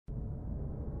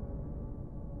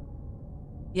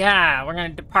Yeah, we're gonna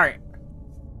depart.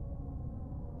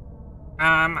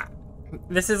 Um,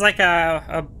 this is like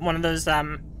a one of those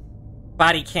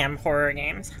body cam horror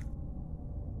games.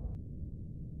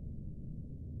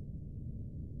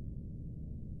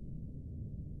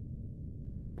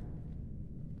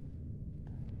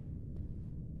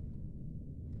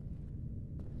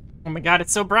 Oh my god,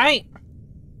 it's so bright.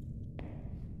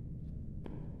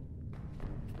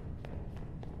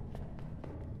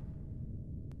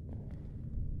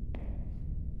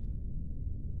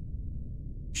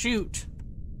 Shoot.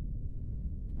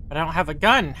 But I don't have a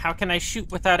gun. How can I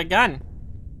shoot without a gun?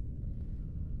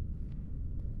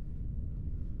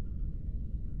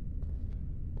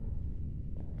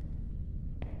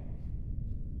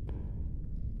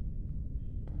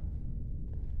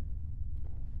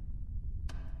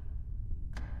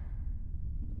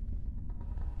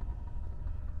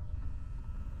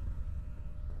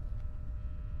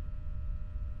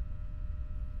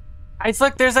 Guys,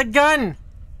 look, there's a gun!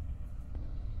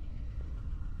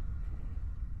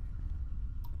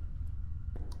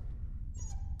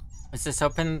 Does this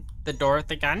open the door with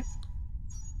the gun?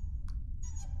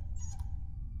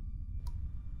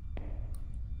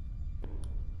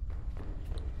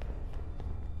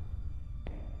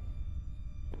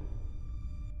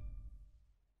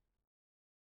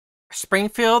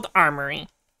 Springfield Armory.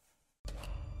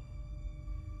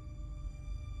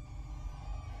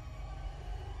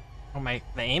 Oh my,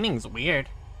 the aiming's weird.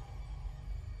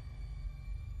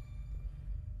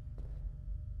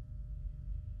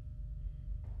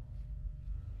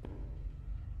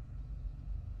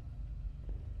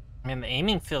 I mean, the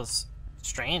aiming feels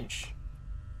strange.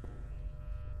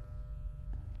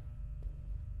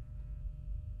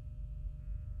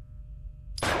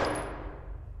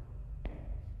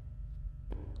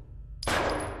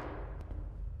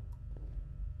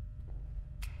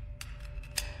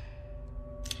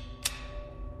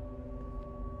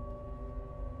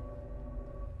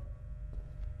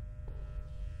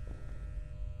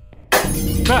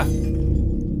 Ah.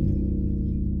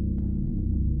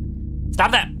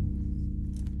 Stop that!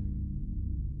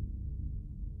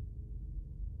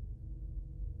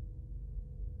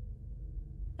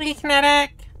 Hey,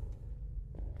 Kinetic!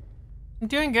 I'm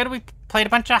doing good. We played a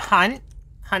bunch of Hunt.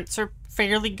 Hunts are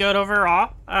fairly good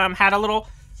overall. Had a little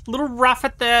rough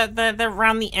at the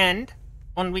around the end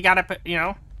when we got up, you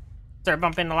know, started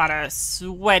bumping a lot of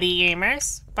sweaty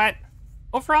gamers, but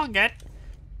overall good.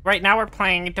 Right now we're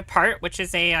playing Deppart, which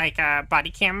is a like a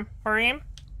body cam horror game.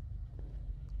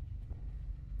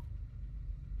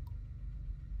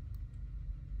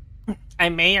 I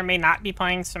may or may not be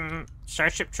playing some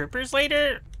Starship Troopers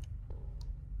later.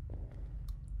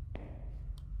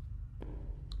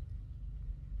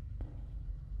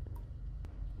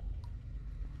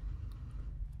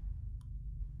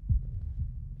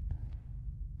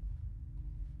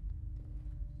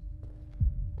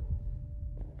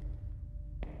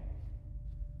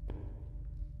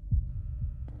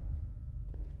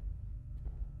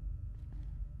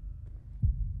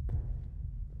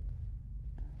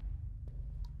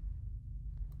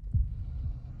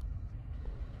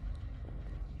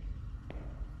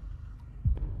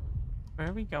 Where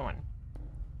are we going?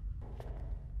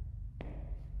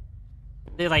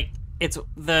 They like, it's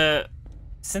the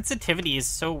sensitivity is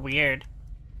so weird,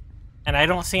 and I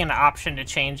don't see an option to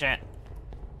change it.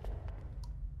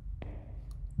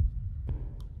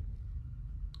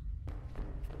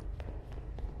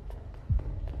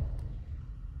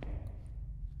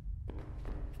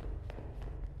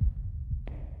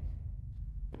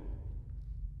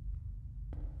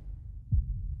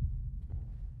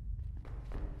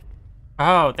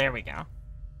 Oh, there we go.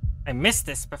 I missed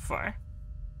this before.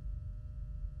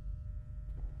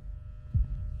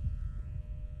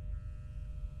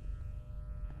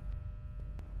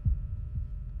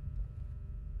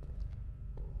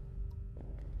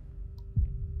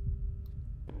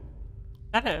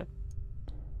 Is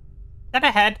that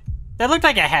a head? That looked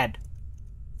like a head.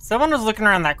 Someone was looking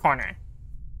around that corner.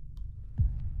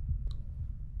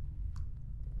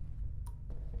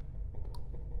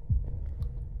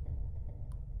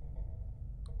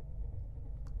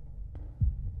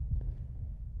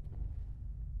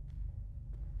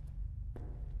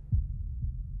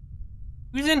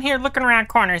 Who's in here looking around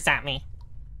corners at me?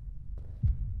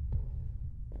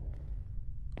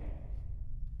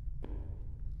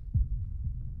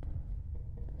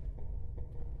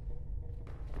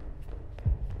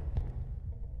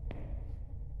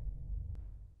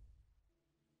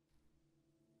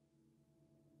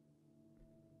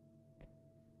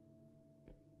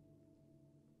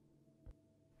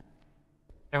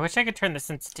 I wish I could turn the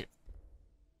sensitive.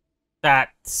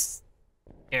 That's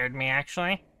Scared me,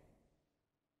 actually.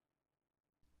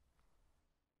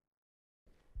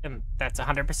 And that's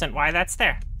 100% why that's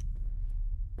there.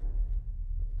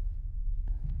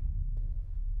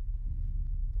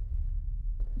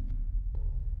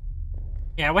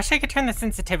 Yeah, I wish I could turn the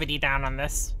sensitivity down on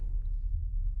this.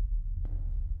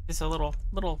 It's a little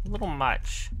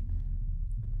much.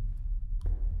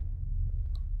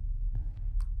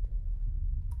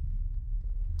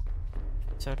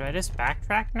 So do I just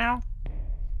backtrack now?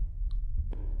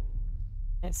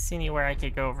 Can't see anywhere I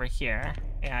could go over here.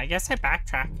 Yeah, I guess I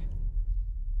backtrack.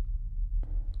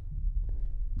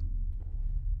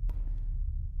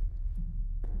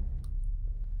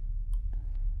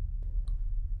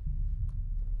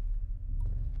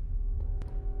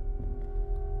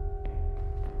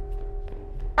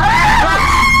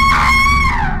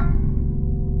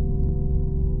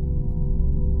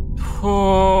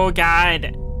 Oh,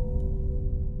 God.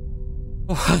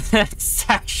 Oh, that's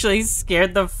actually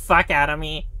scared the fuck out of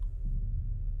me.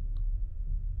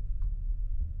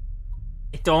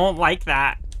 I don't like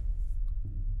that.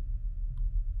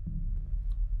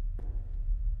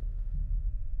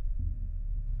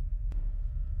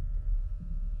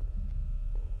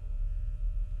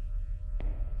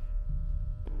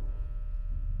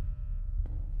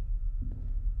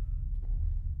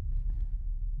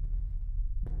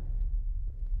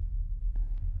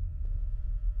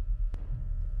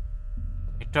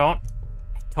 I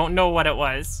don't know what it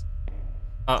was.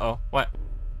 Uh-oh, what?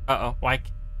 Uh-oh,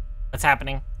 like, what's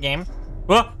happening? Game?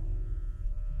 Whoa!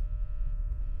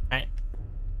 Alright.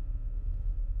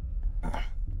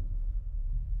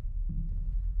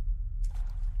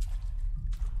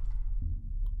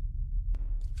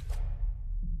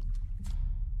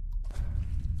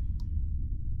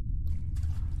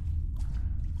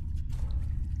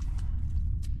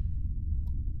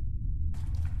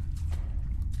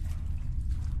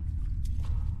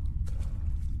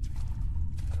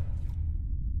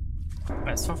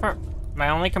 But so far, my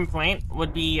only complaint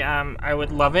would be, I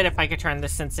would love it if I could turn the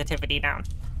sensitivity down.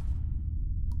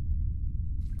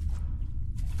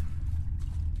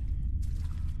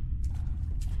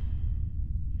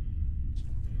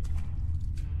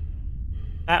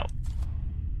 That...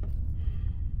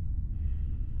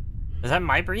 Is that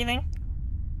my breathing?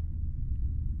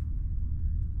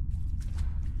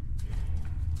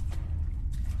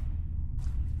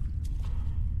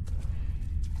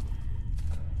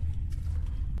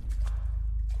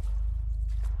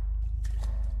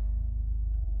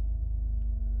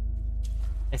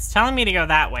 It's telling me to go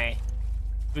that way.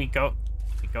 Do we go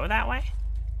that way?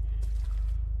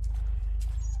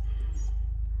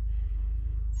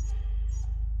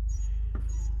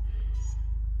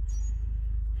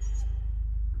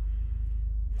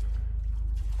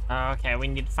 Okay, we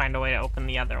need to find a way to open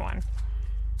the other one.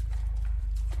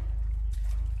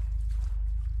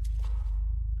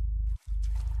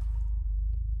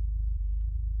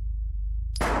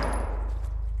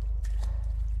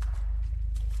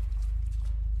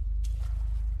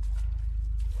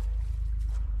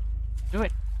 Do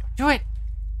it! Do it!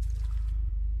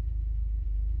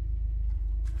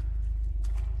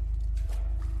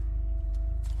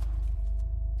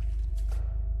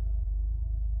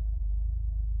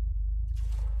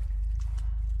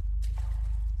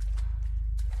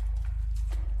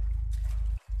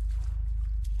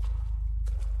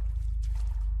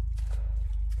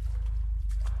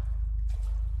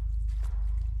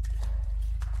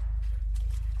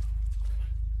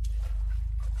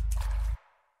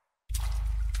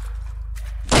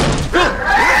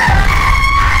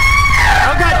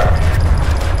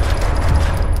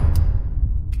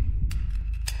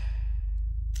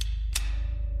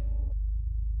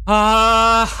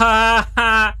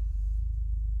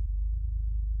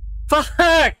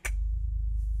 Fuck!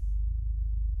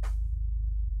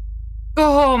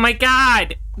 Oh my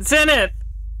god! Zenith!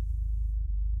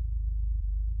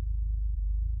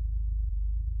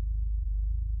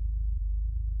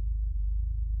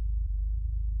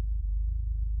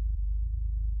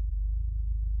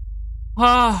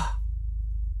 Oh.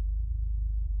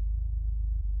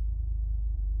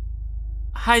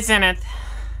 Hi, Zenith.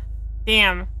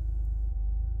 Damn.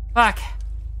 Fuck.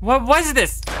 What was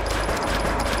this?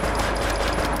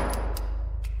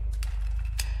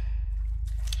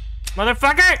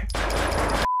 Motherfucker!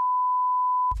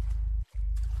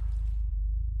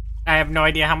 I have no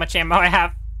idea how much ammo I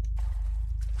have.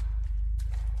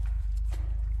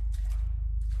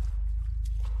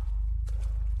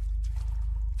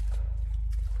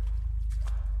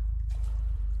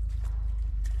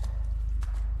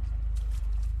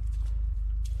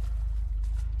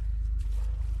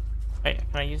 Wait,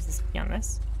 can I use this key on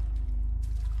this?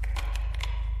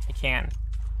 can.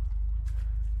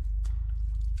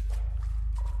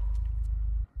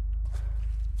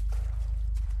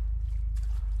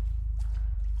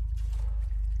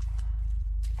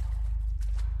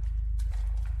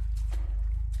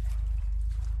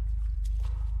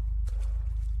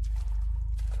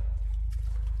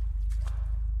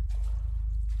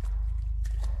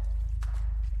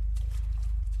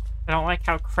 I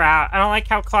don't like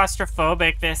how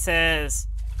claustrophobic this is.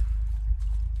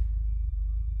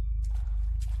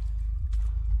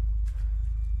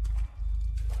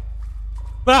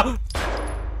 Ah!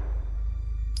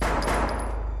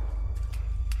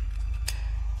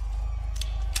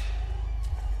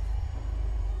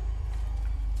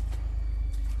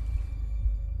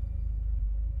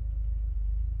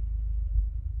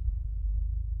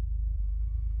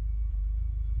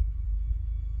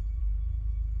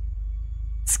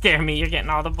 Scare me, you're getting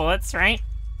all the bullets, right?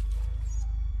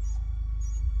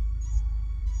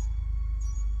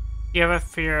 You have a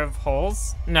fear of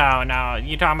holes? No, no.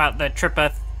 You talking about the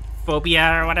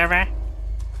trypophobia or whatever?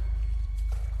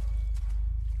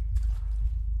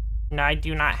 No, I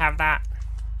do not have that.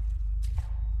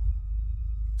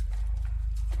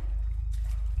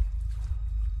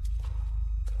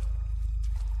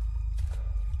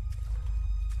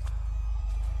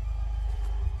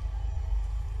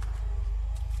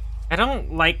 I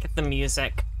don't like the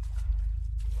music.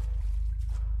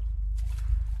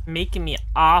 Making me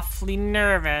awfully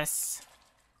nervous.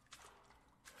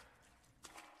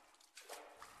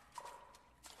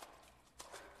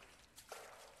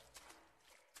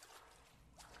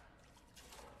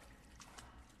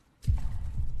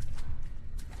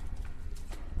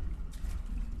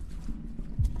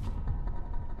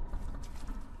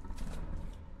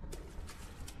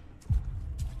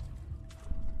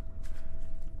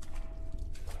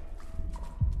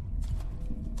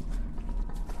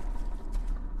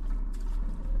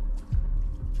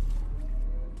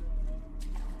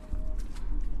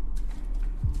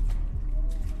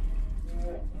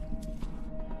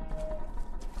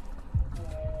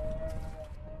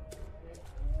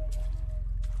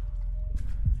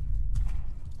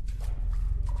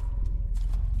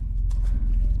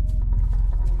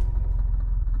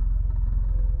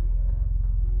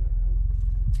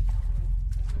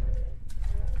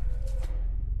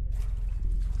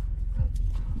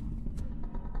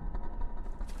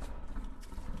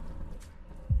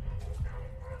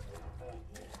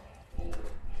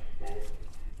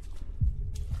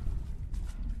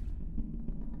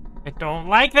 I don't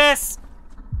like this!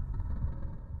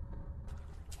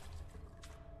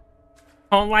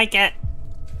 Don't like it.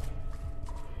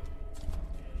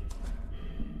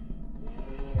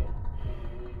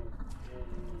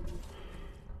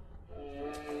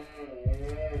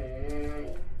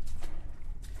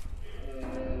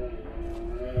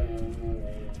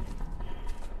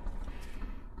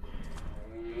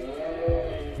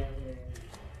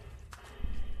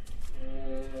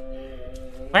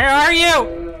 Where are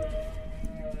you?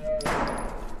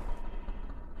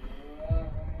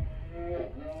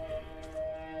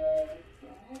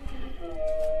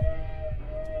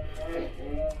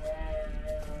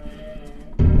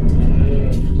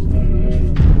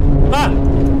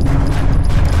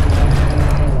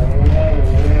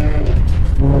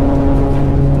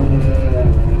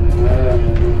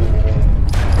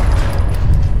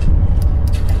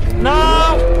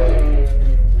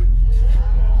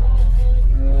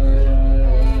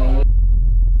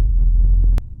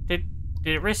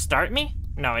 Did it restart me?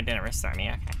 No, it didn't restart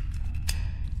me, okay.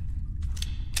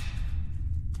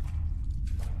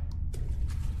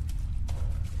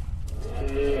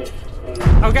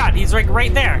 Oh god, he's like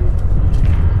right there.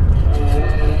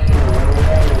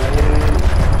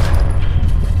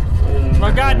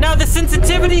 Oh god, no, the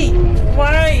sensitivity!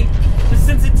 Why? The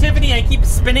sensitivity, I keep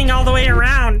spinning all the way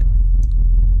around.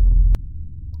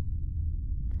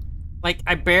 Like,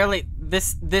 I barely,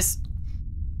 this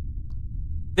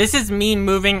is me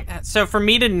moving, so for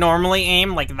me to normally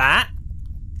aim like that,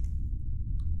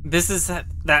 this is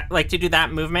that, like to do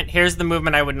that movement, here's the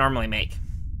movement I would normally make.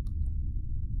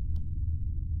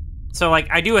 So like,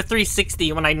 I do a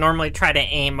 360 when I normally try to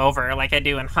aim over, like I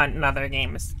do in Hunt and other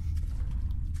games.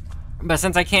 But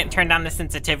since I can't turn down the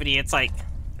sensitivity, it's like,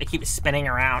 I keep spinning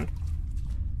around.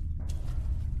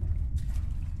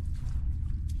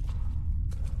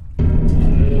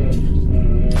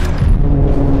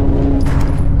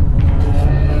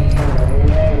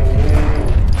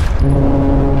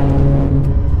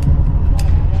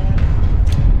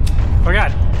 Oh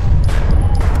god.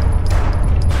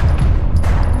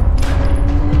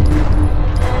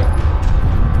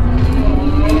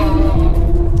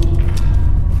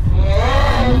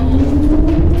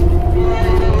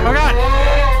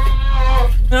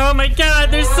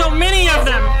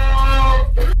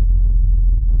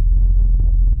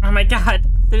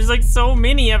 like so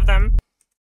many of them.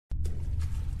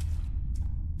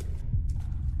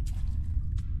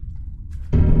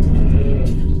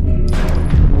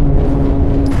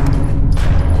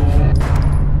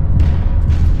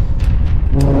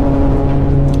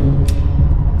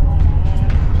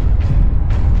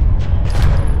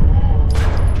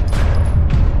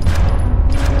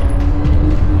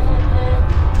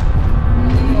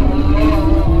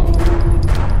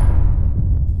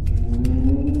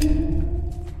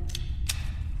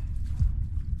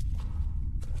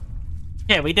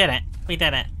 Yeah, we did it. We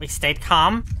did it. We stayed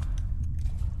calm.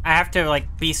 I have to,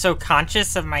 like, be so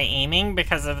conscious of my aiming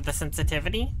because of the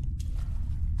sensitivity.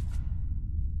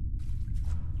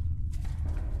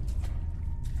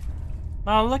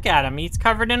 Oh, look at him. He's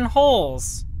covered in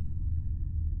holes.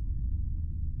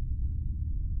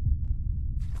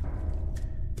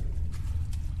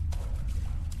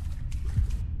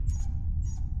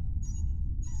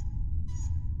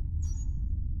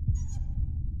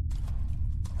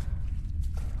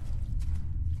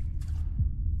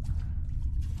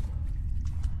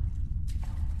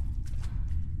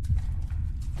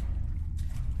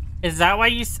 Is that why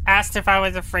you asked if I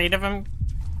was afraid of him,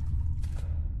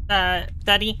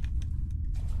 Duddy?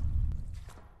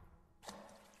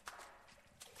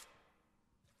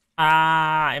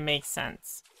 Ah, it makes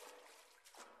sense.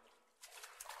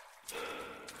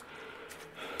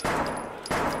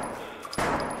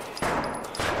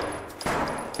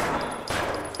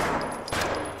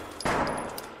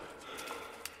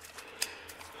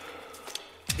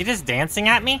 Is he just dancing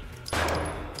at me?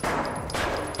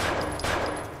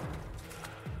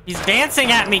 He's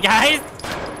dancing at me, guys!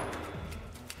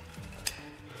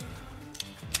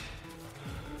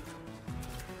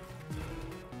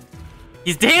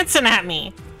 He's dancing at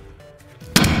me!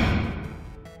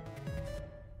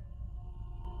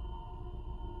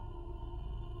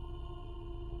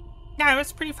 Yeah, it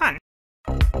was pretty fun.